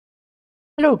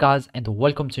Hello guys and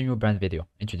welcome to a new brand video.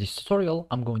 In today's tutorial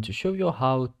I'm going to show you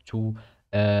how to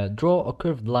draw a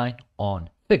curved line on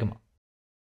Figma.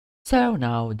 So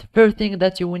now the first thing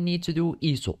that you will need to do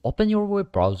is to open your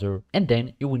web browser, and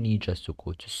then you will need just to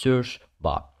go to search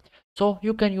bar. So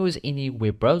you can use any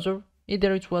web browser,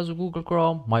 either it was Google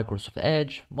Chrome, Microsoft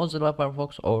Edge, Mozilla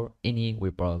Firefox, or any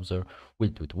web browser will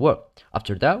do the work.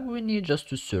 After that we need just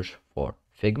to search for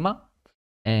Figma,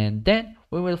 and then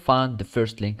we will find the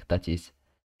first link, that is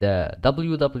the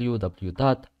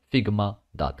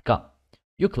www.figma.com.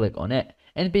 You click on it,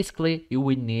 and basically you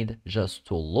will need just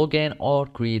to log in or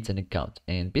create an account.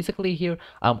 And basically here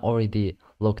I'm already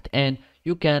logged in.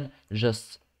 You can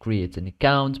just create an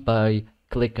account by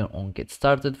clicking on get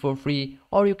started for free,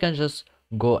 or you can just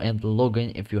go and log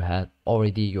in if you have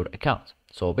already your account.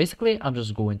 So basically I'm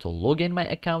just going to log in my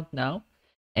account now,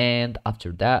 and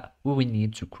after that we will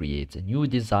need to create a new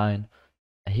design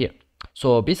here.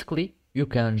 So basically you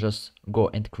can just go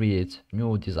and create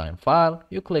new design file.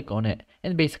 You click on it,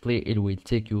 and basically it will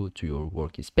take you to your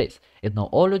workspace. And now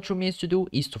all it remains to do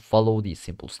is to follow these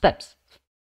simple steps.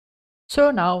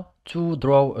 So now to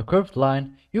draw a curved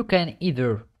line, you can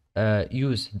either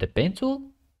use the pen tool,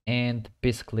 and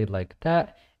basically like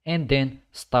that, and then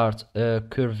start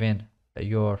curving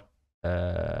your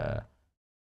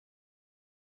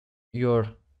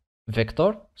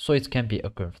vector, so it can be a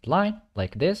curved line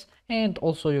like this. And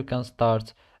also you can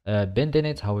start bending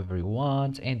it however you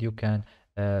want, and you can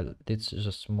let's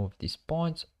just move these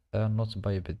points, not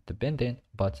by the bending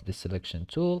but the selection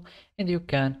tool, and you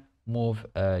can move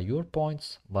your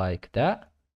points like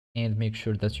that, and make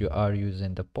sure that you are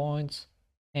using the points,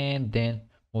 and then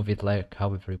move it like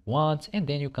however you want, and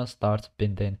then you can start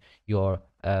bending your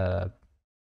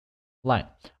line.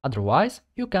 Otherwise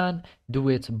you can do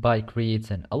it by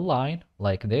creating a line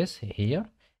like this here,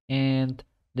 and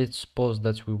let's suppose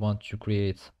that we want to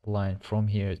create a line from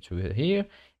here to here,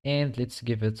 and let's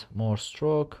give it more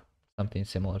stroke, something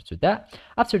similar to that.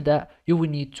 After that you will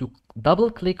need to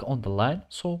double click on the line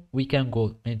so we can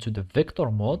go into the vector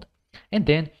mode, and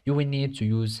then you will need to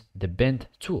use the bend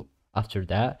tool. After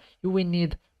that you will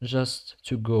need just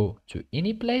to go to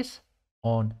any place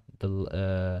on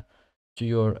the to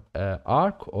your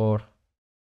arc or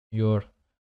your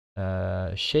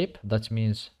shape, that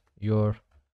means your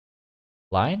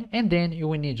line, and then you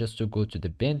will need just to go to the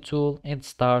bend tool and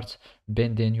start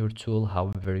bending your tool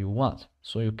however you want.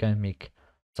 So you can make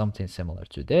something similar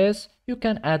to this. You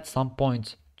can add some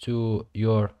points to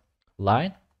your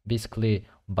line, basically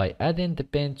by adding the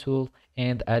pen tool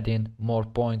and adding more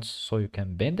points so you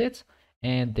can bend it.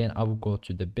 And then I will go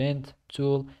to the bend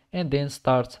tool and then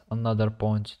start another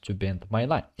point to bend my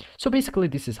line. So basically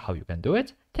this is how you can do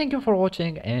it. Thank you for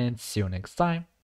watching, and see you next time.